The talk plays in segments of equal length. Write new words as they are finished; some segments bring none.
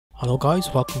Hello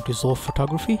guys, welcome to Zulf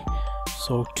Photography.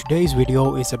 So today's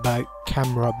video is about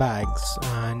camera bags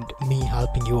and me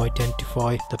helping you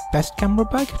identify the best camera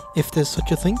bag, if there's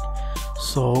such a thing.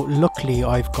 So luckily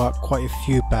I've got quite a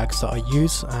few bags that I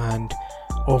use, and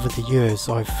over the years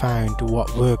I've found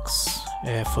what works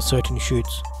for certain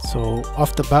shoots. So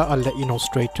off the bat I'll let you know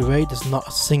straight away, there's not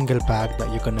a single bag that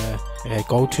you're gonna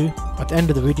go to. At the end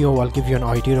of the video I'll give you an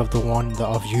idea of the one that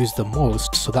I've used the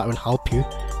most, so that will help you.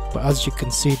 But as you can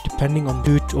see, depending on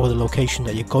the shoot or the location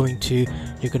that you're going to,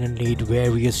 you're going to need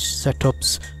various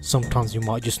setups. Sometimes you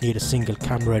might just need a single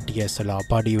camera DSLR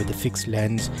body with a fixed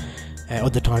lens.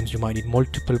 Other times you might need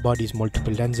multiple bodies,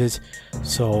 multiple lenses.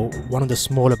 So one of the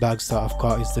smaller bags that I've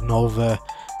got is the Nova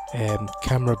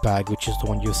camera bag, which is the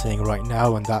one you're seeing right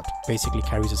now, and that basically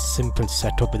carries a simple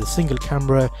setup with a single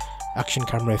camera, action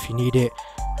camera if you need it,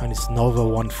 and it's Nova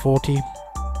 140.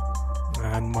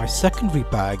 And my secondary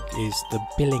bag is the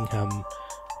Billingham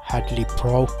Hadley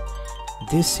Pro.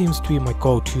 This seems to be my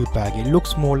go-to bag. It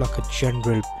looks more like a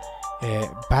general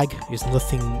bag. There's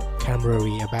nothing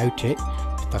camera-y about it,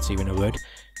 if that's even a word.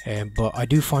 But I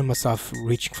do find myself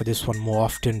reaching for this one more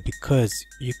often because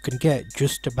you can get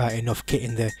just about enough kit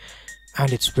in there,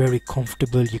 and it's very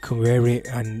comfortable. You can wear it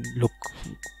and look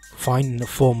fine in a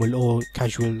formal or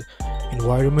casual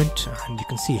environment. And you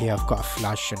can see here I've got a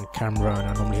flash and camera, and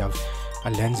I normally have a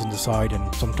lens on the side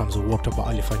and sometimes a water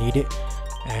bottle if I need it.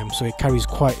 So it carries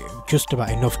quite just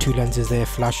about enough, two lenses there,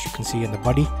 flash you can see in the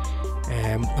body.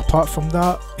 Apart from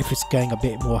that, if it's getting a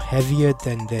bit more heavier,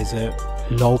 then there's a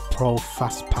Low Pro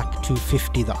Fast Pack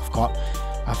 250 that I've got.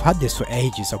 I've had this for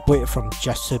ages. I bought it from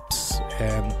Jessup's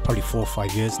probably 4 or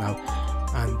 5 years now,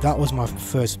 and that was my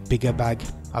first bigger bag.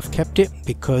 I've kept it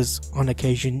because on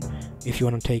occasion, if you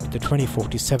want to take the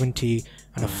 20-40-70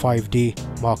 and a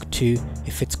 5D Mark II,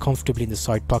 it fits comfortably in the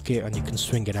side pocket and you can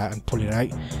swing it out and pull it out.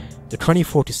 The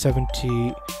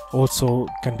 20-40-70 also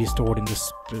can be stored in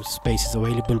the spaces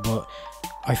available, but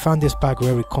I found this bag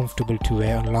very comfortable to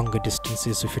wear on longer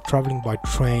distances. So if you're traveling by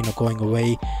train or going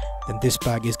away, then this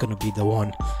bag is going to be the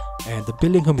one. And the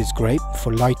Billingham is great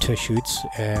for lighter shoots,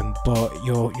 but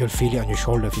you'll feel it on your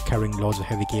shoulder if you're carrying loads of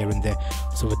heavy gear in there.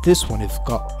 So with this one, it's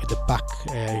got the back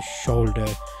shoulder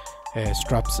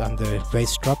straps and the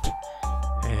waist strap.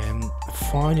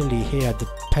 Finally here, the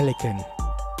Pelican.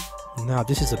 Now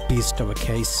this is a beast of a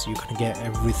case. You can get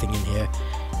everything in here.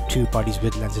 2 bodies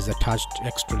with lenses attached,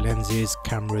 extra lenses,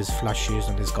 cameras, flashes,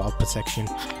 and it's got upper section.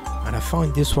 And I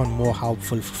find this one more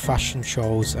helpful for fashion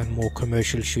shows and more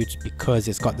commercial shoots because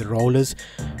it's got the rollers.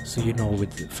 So you know,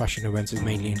 with fashion events it's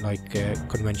mainly in like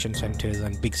convention centers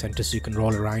and big centers, so you can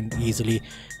roll around easily.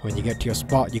 When you get to your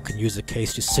spot, you can use the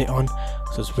case to sit on,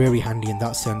 so it's very handy in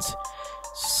that sense.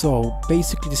 So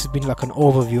basically this has been like an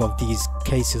overview of these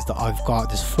cases that I've got.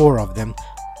 There's 4 of them.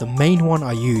 The main one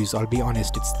I use, I'll be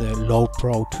honest, it's the Low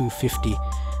Pro 250.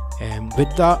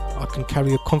 With that I can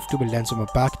carry a comfortable lens on my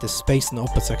back. There's space in the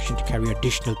upper section to carry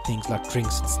additional things like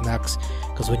drinks and snacks,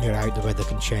 because when you're out the weather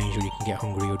can change, or you can get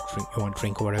hungry or you want to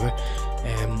drink or whatever,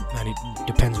 and it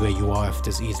depends where you are, if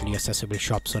there's easily accessible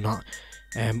shops or not.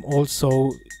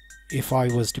 Also, if I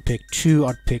was to pick 2,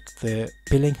 I'd pick the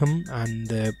Billingham and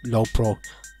the Low Pro.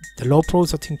 The Low Pro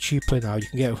is I think cheaper now, you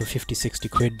can get it for 50-60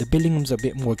 quid. The Billingham's a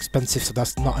bit more expensive, so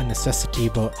that's not a necessity,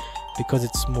 but because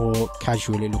it's more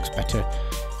casual it looks better.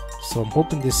 So I'm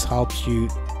hoping this helps you,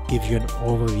 give you an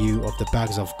overview of the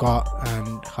bags I've got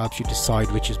and helps you decide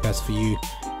which is best for you.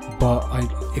 But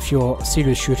if you're a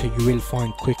serious shooter, you will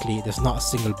find quickly there's not a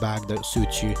single bag that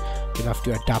suits you. You'll have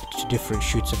to adapt to different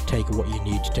shoots and take what you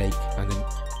need to take and then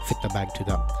fit the bag to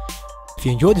that. If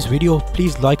you enjoyed this video,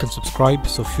 please like and subscribe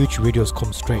so future videos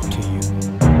come straight to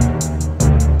you.